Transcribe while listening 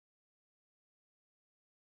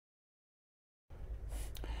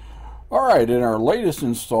All right, in our latest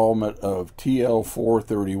installment of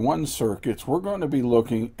TL431 circuits, we're going to be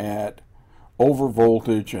looking at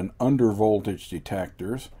overvoltage and undervoltage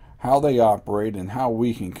detectors, how they operate, and how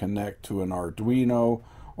we can connect to an Arduino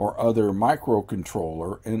or other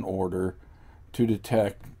microcontroller in order to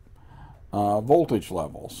detect voltage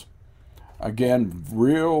levels. Again,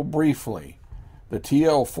 real briefly, the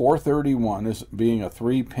TL431 is being a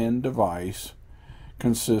 3-pin device,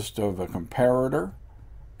 consists of a comparator,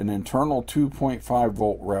 an internal 2.5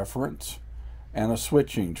 volt reference, and a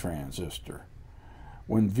switching transistor.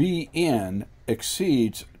 When Vn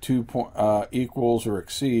exceeds equals or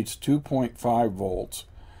exceeds 2.5 volts,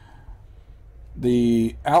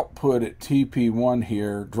 the output at TP1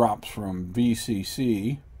 here drops from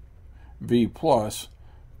VCC, V plus,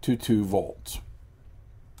 to 2 volts.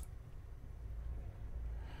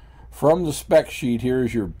 From the spec sheet,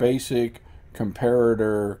 here's your basic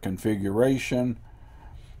comparator configuration.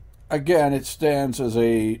 Again, it stands as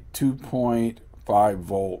a 2.5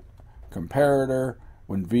 volt comparator.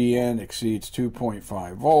 When Vn exceeds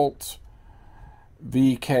 2.5 volts,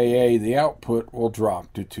 VKA, the output, will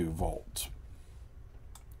drop to 2 volts.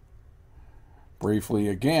 Briefly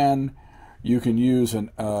again, you can use a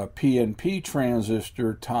PNP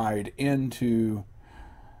transistor tied into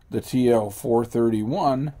the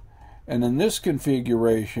TL431, and in this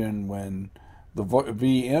configuration, when the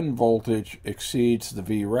Vn voltage exceeds the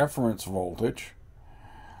V reference voltage,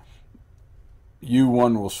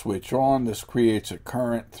 U1 will switch on. This creates a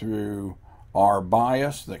current through R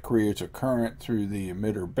bias that creates a current through the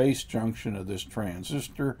emitter base junction of this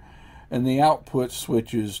transistor, and the output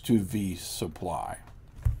switches to V supply.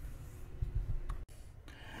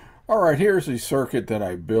 Alright, here's a circuit that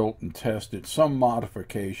I built and tested, some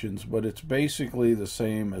modifications, but it's basically the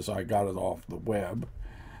same as I got it off the web.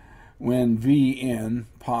 When Vn,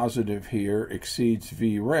 positive here, exceeds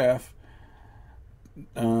Vref,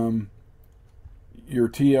 your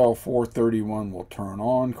TL431 will turn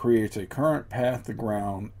on, creates a current path to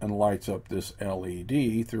ground, and lights up this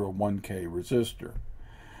LED through a 1K resistor.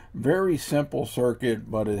 Very simple circuit,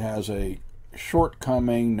 but it has a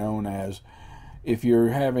shortcoming known as if you're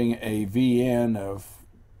having a Vn of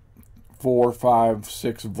 4, 5,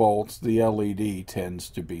 6 volts, the LED tends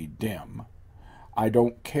to be dim. I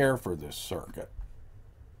don't care for this circuit.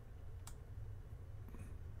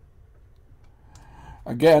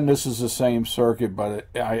 Again, this is the same circuit, but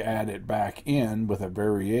I add it back in with a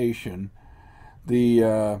variation.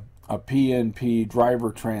 A PNP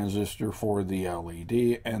driver transistor for the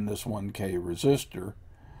LED and this 1K resistor.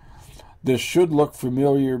 This should look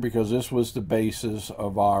familiar because this was the basis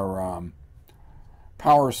of our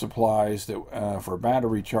power supplies that for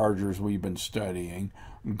battery chargers we've been studying.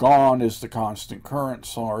 Gone is the constant current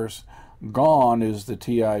source. Gone is the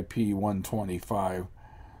TIP125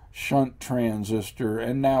 shunt transistor,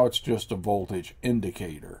 and now it's just a voltage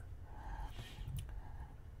indicator.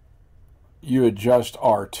 You adjust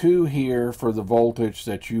R2 here for the voltage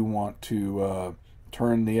that you want to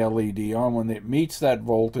turn the LED on. When it meets that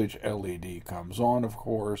voltage, LED comes on, of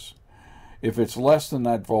course. If it's less than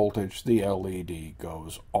that voltage, the LED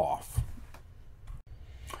goes off.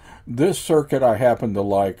 This circuit I happen to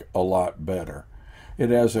like a lot better.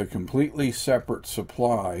 It has a completely separate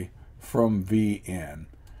supply from Vn.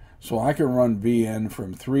 So I can run Vn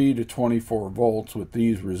from 3 to 24 volts with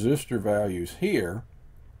these resistor values here,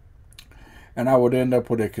 and I would end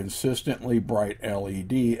up with a consistently bright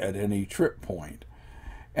LED at any trip point.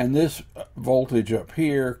 And this voltage up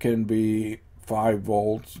here can be 5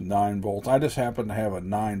 volts, 9 volts. I just happen to have a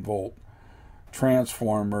 9 volt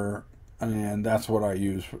transformer, and that's what I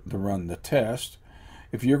use to run the test.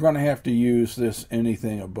 If you're going to have to use this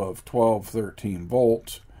anything above 12, 13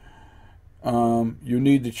 volts, you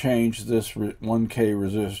need to change this 1K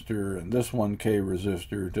resistor and this 1K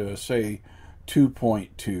resistor to, say,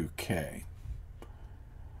 2.2K.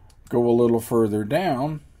 Go a little further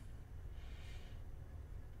down.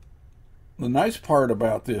 The nice part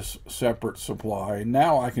about this separate supply,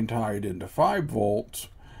 now I can tie it into 5 volts,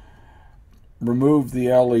 remove the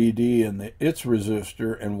LED and its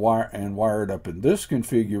resistor, and wire it up in this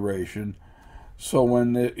configuration. So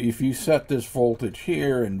if you set this voltage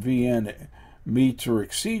here and Vn meets or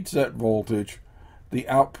exceeds that voltage, the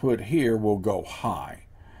output here will go high.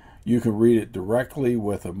 You can read it directly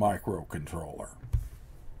with a microcontroller.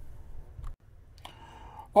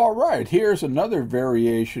 All right, here's another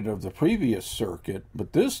variation of the previous circuit,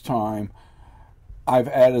 but this time I've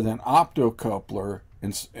added an optocoupler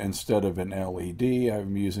instead of an LED.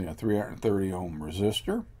 I'm using a 330 ohm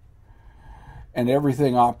resistor, and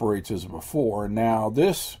everything operates as before. Now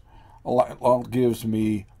this gives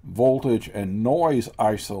me voltage and noise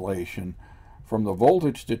isolation from the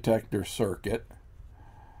voltage detector circuit,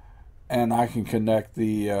 and I can connect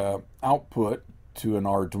the output to an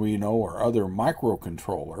Arduino or other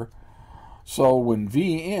microcontroller. So when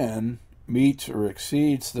Vn meets or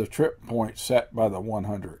exceeds the trip point set by the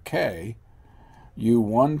 100K,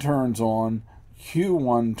 U1 turns on,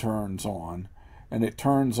 Q1 turns on, and it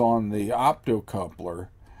turns on the optocoupler,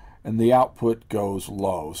 and the output goes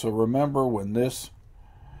low. So remember, when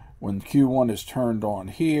Q1 is turned on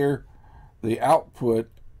here, the output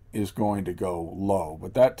is going to go low.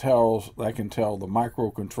 But that can tell the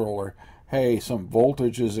microcontroller, hey, some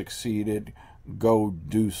voltage is exceeded, go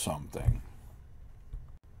do something.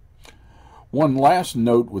 One last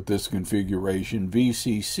note with this configuration,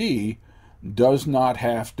 VCC does not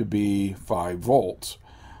have to be 5 volts.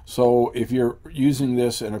 So if you're using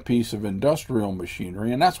this in a piece of industrial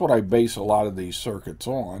machinery, and that's what I base a lot of these circuits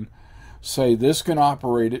on, say this can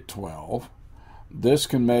operate at 12, this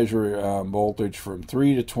can measure voltage from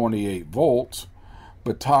 3 to 28 volts,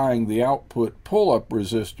 but tying the output pull-up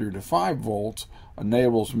resistor to 5 volts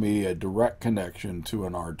enables me a direct connection to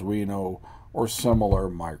an Arduino or similar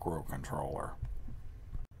microcontroller.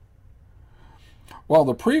 While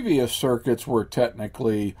the previous circuits were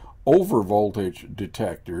technically over-voltage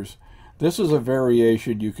detectors, this is a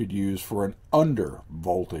variation you could use for an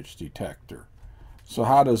under-voltage detector. So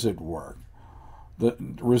how does it work? The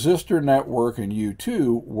resistor network in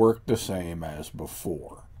U2 work the same as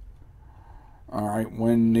before. All right,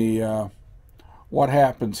 what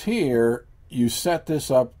happens here, you set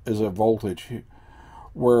this up as a voltage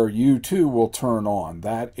where U2 will turn on.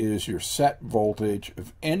 That is your set voltage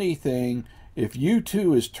of anything. If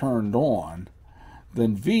U2 is turned on,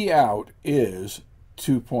 then V out is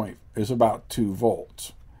about 2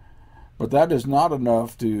 volts. But that is not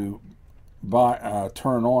enough to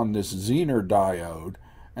turn on this Zener diode,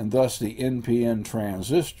 and thus the NPN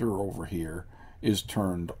transistor over here is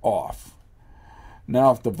turned off.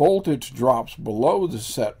 Now, if the voltage drops below the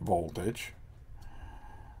set voltage,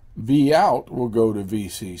 V out will go to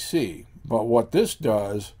VCC. But what this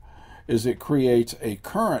does is it creates a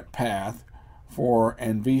current path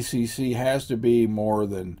and VCC has to be more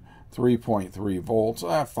than 3.3 volts.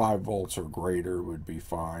 5 volts or greater would be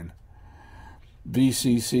fine.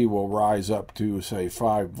 VCC will rise up to, say,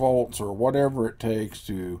 5 volts or whatever it takes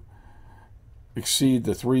to exceed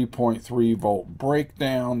the 3.3 volt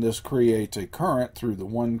breakdown. This creates a current through the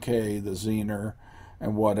 1K, the Zener,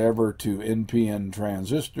 and whatever to NPN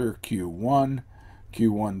transistor Q1.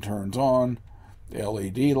 Q1 turns on, the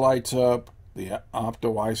LED lights up, the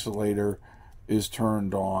opto isolator is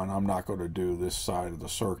turned on. I'm not going to do this side of the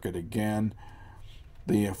circuit again.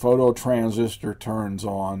 The photo transistor turns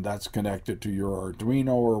on. That's connected to your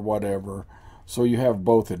Arduino or whatever. So you have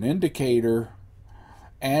both an indicator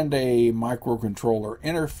and a microcontroller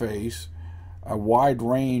interface, a wide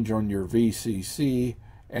range on your VCC,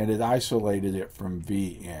 and it isolated it from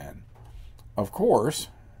Vn. Of course,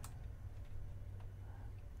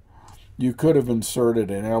 you could have inserted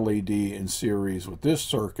an LED in series with this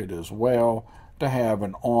circuit as well to have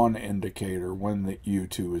an on indicator when the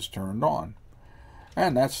U2 is turned on.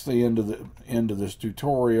 And that's the end of this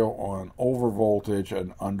tutorial on overvoltage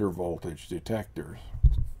and undervoltage detectors.